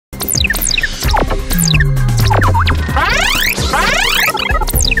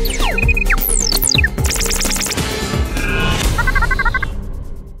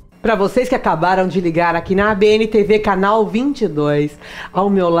Para vocês que acabaram de ligar aqui na ABN-TV, canal 22, ao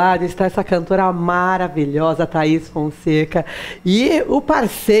meu lado está essa cantora maravilhosa, Thaís Fonseca, e o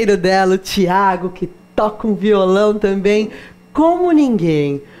parceiro dela, o Thiago, que toca um violão também como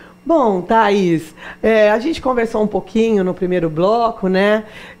ninguém. Bom, Thaís, a gente conversou um pouquinho no primeiro bloco, né?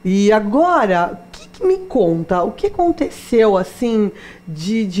 E agora, me conta, o que aconteceu, assim,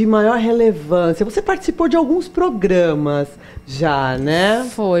 de maior relevância? Você participou de alguns programas já, né?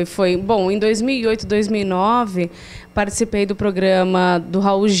 Foi. Bom, em 2008, 2009, participei do programa do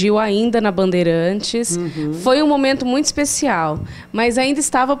Raul Gil, ainda na Bandeirantes. Foi um momento muito especial, mas ainda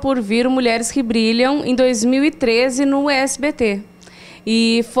estava por vir o Mulheres que Brilham, em 2013, no SBT.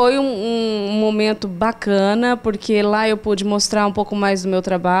 E foi um momento bacana, porque lá eu pude mostrar um pouco mais do meu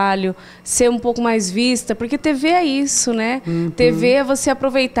trabalho, ser um pouco mais vista, porque TV é isso, né? TV é você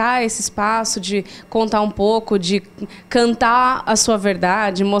aproveitar esse espaço de contar um pouco, de cantar a sua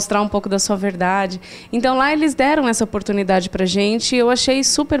verdade, mostrar um pouco da sua verdade. Então lá eles deram essa oportunidade pra gente e eu achei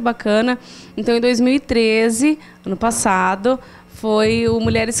super bacana. Então em 2013, ano passado, foi o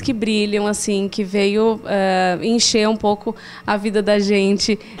Mulheres que Brilham, assim, que veio encher um pouco a vida da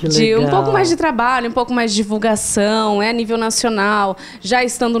gente de um pouco mais de trabalho, um pouco mais de divulgação, a nível nacional, já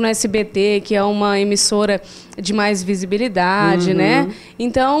estando no SBT, que é uma emissora de mais visibilidade, né?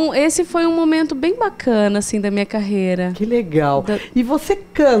 Então, esse foi um momento bem bacana, assim, da minha carreira. Que legal. E você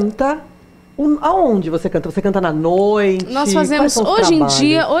canta... Aonde você canta? Você canta na noite? Nós fazemos... Hoje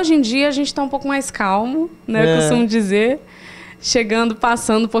em dia, a gente está um pouco mais calmo, né? Eu costumo dizer...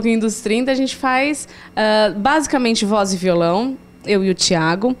 passando um pouquinho dos 30, a gente faz basicamente voz e violão, eu e o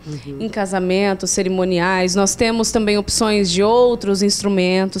Thiago, em casamentos, cerimoniais. Nós temos também opções de outros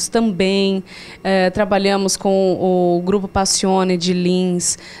instrumentos também. Trabalhamos com o Grupo Passione de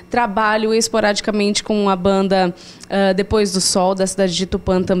Lins. Trabalho esporadicamente com a banda Depois do Sol, da cidade de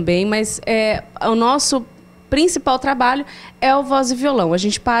Tupã também. Mas o nosso principal trabalho é o voz e violão. A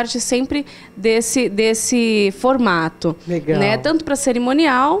gente parte sempre desse formato. Legal. Né? Tanto para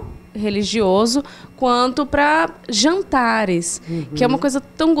cerimonial, religioso, quanto para jantares, que é uma coisa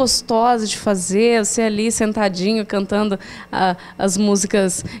tão gostosa de fazer, você ali sentadinho cantando as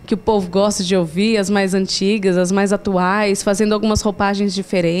músicas que o povo gosta de ouvir, as mais antigas, as mais atuais, fazendo algumas roupagens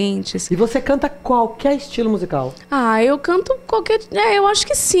diferentes. E você canta qualquer estilo musical? Eu canto qualquer... eu acho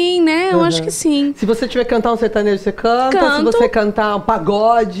que sim, né? Eu acho que sim. Se você tiver que cantar um sertanejo, você canta? Se você cantar um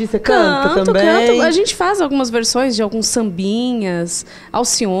pagode, você canta também? Canto. A gente faz algumas versões de alguns sambinhas,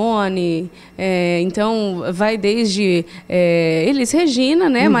 Alcione, então vai desde Elis Regina,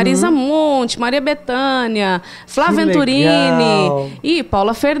 né? Marisa Monte, Maria Bethânia, Flávia Venturini e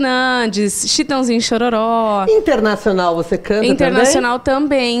Paula Fernandes, Chitãozinho Chororó. Internacional você canta Internacional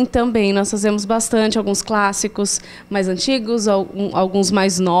também? Também. Nós fazemos bastante, alguns clássicos mais antigos, alguns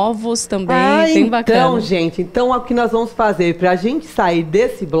mais novos também, bem bacana. Então, gente, o que nós vamos fazer? Pra gente sair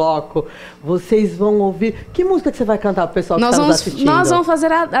desse bloco, vocês vão ouvir... Que música que você vai cantar pro pessoal que está nos assistindo? Nós vamos fazer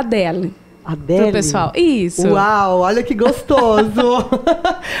a Adele. Adele? Pro pessoal. Isso. Uau, olha que gostoso.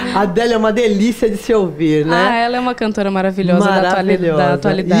 A Adele é uma delícia de se ouvir, né? Ela é uma cantora maravilhosa. Da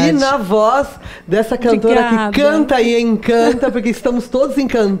atualidade. E na voz dessa cantora que canta e encanta, porque estamos todos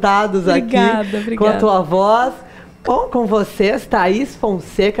encantados aqui com a tua voz. Bom, com vocês, Thaís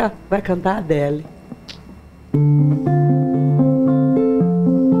Fonseca vai cantar Adele.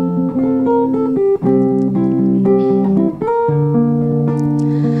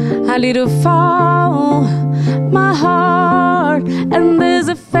 A little fall, my heart, and there's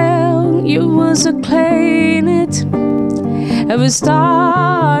a fell, you was a clean it. It was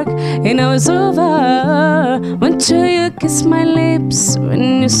dark, and I was over, until you kissed my lips,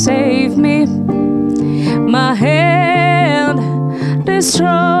 when you saved me. My hand is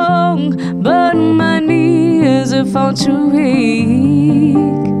strong, but my knees are far too weak.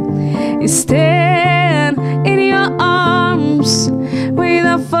 Stand in your arms,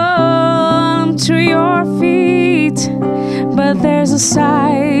 without falling to your feet. But there's a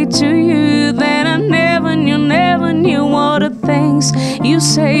side to you that I never knew all the things you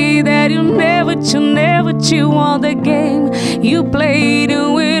say that you never all the game you played,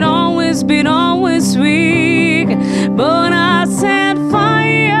 and we'd always been always weak. But I set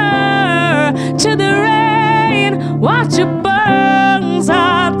fire to the rain, watch it burn,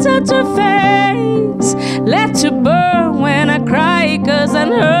 I touch your face, let you burn when I cry, 'cause I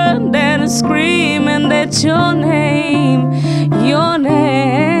heard that screaming that your name